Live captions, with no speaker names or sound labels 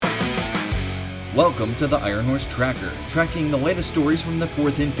Welcome to the Ironhorse Tracker, tracking the latest stories from the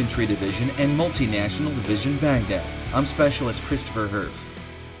 4th Infantry Division and Multinational Division Baghdad. I'm Specialist Christopher Herff.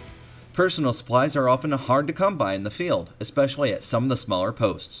 Personal supplies are often hard to come by in the field, especially at some of the smaller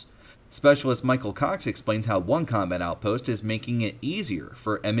posts. Specialist Michael Cox explains how one combat outpost is making it easier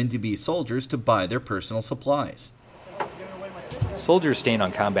for MND-B soldiers to buy their personal supplies. Soldiers staying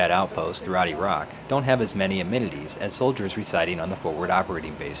on combat outposts throughout Iraq don't have as many amenities as soldiers residing on the forward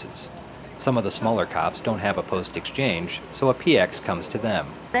operating bases. Some of the smaller cops don't have a post exchange, so a PX comes to them.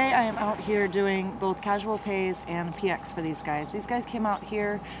 Today I am out here doing both casual pays and PX for these guys. These guys came out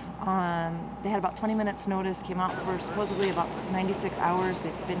here they had about 20 minutes notice, came out for supposedly about 96 hours.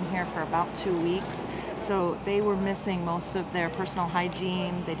 They've been here for about 2 weeks. So they were missing most of their personal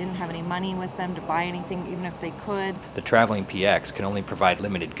hygiene. They didn't have any money with them to buy anything, even if they could. The traveling PX can only provide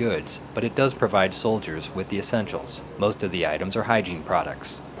limited goods, but it does provide soldiers with the essentials. Most of the items are hygiene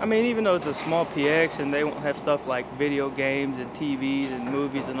products. I mean, even though it's a small PX and they won't have stuff like video games and TVs and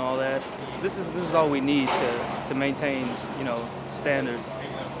movies and all that, this is all we need to maintain, standards.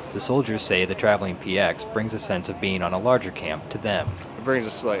 The soldiers say the traveling PX brings a sense of being on a larger camp to them. It brings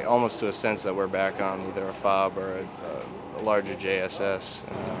us almost to a sense that we're back on either a FOB or a larger JSS.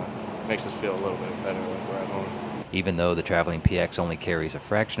 And makes us feel a little bit better like we're at home. Even though the traveling PX only carries a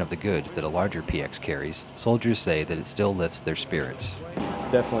fraction of the goods that a larger PX carries, soldiers say that it still lifts their spirits. It's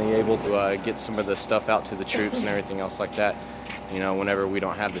definitely able to get some of the stuff out to the troops and everything else like that. Whenever we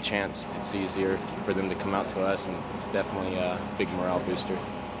don't have the chance, it's easier for them to come out to us, and it's definitely a big morale booster.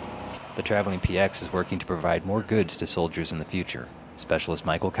 The traveling PX is working to provide more goods to soldiers in the future. Specialist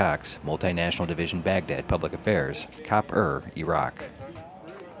Michael Cox, Multinational Division Baghdad Public Affairs, Iraq.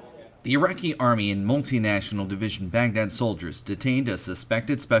 The Iraqi Army and Multinational Division Baghdad soldiers detained a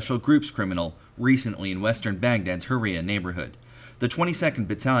suspected special groups criminal recently in western Baghdad's Herff neighborhood. The 22nd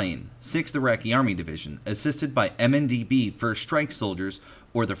Battalion, 6th Iraqi Army Division, assisted by MND-B 1st Strike Soldiers,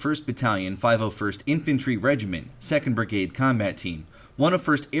 or the 1st Battalion 501st Infantry Regiment, 2nd Brigade Combat Team,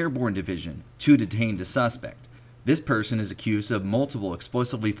 101st Airborne Division, 2 detained a suspect. This person is accused of multiple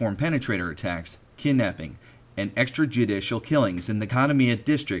explosively formed penetrator attacks, kidnapping, and extrajudicial killings in the Qadamiyah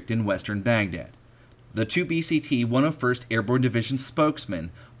district in western Baghdad. The 2 BCT 101st Airborne Division spokesman,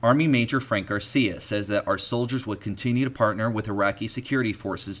 Army Major Frank Garcia, says that our soldiers would continue to partner with Iraqi security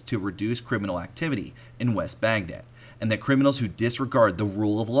forces to reduce criminal activity in West Baghdad, and that criminals who disregard the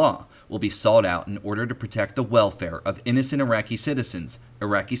rule of law will be sought out in order to protect the welfare of innocent Iraqi citizens,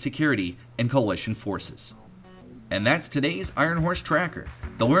 Iraqi security, and coalition forces. And that's today's Ironhorse Tracker.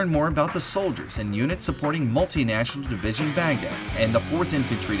 To learn more about the soldiers and units supporting Multinational Division Baghdad and the 4th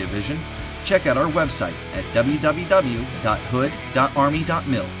Infantry Division, check out our website at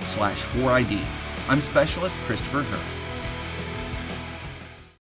www.hood.army.mil/4ID. I'm Specialist Christopher Herff.